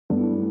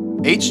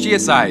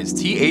HGSI's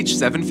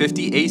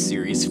TH-750-A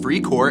series free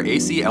Core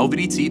AC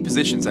LVDT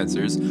position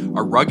sensors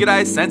are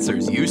ruggedized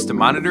sensors used to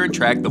monitor and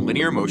track the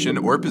linear motion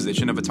or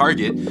position of a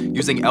target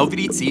using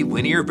LVDT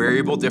linear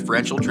variable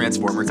differential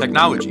transformer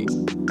technology.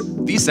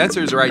 These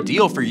sensors are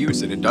ideal for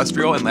use in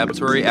industrial and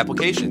laboratory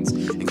applications,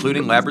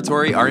 including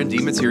Laboratory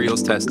R&D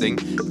Materials Testing,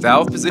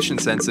 valve position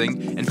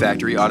sensing, and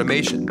factory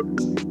automation.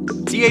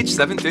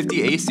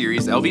 TH-750-A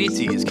series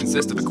LVDTs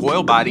consist of a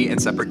coil body and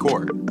separate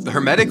core. The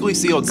hermetically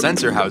sealed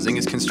sensor housing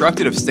is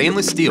constructed of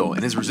stainless steel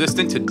and is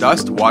resistant to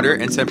dust, water,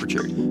 and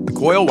temperature. The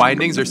coil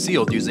windings are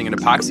sealed using an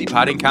epoxy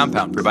potting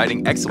compound,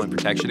 providing excellent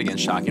protection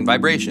against shock and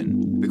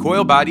vibration. The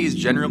coil body is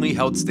generally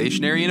held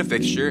stationary in a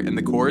fixture, and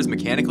the core is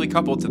mechanically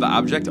coupled to the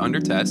object under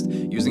test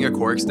using a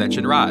core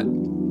extension rod.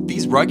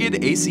 These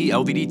rugged AC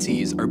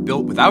LVDTs are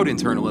built without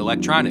internal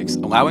electronics,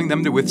 allowing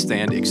them to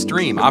withstand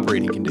extreme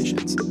operating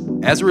conditions.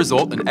 As a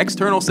result, an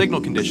external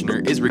signal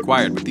conditioner is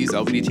required with these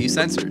LVDT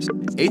sensors.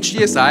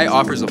 HGSI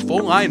offers a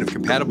full line of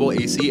compatible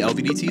AC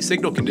LVDT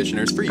signal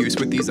conditioners for use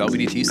with these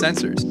LVDT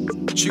sensors.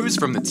 Choose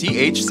from the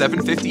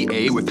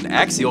TH-750-A with an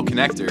axial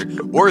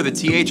connector or the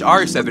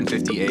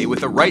TH-750-A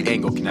with a right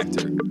angle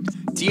connector.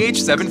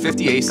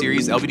 TH-750-A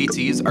series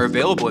LVDTs are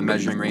available in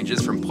measuring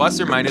ranges from plus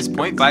or minus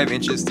 0.5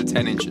 inches to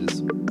 10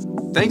 inches.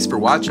 Thanks for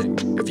watching.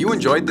 If you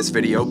enjoyed this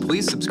video,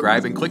 please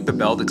subscribe and click the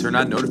bell to turn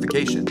on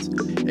notifications.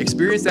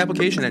 Experienced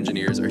application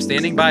engineers are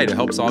standing by to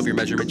help solve your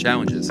measurement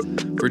challenges.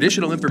 For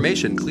additional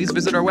information, please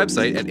visit our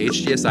website at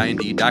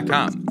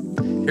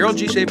hgsind.com. Harold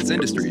G. Schaevitz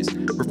Industries.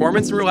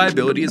 Performance and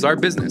reliability is our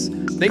business.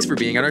 Thanks for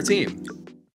being on our team.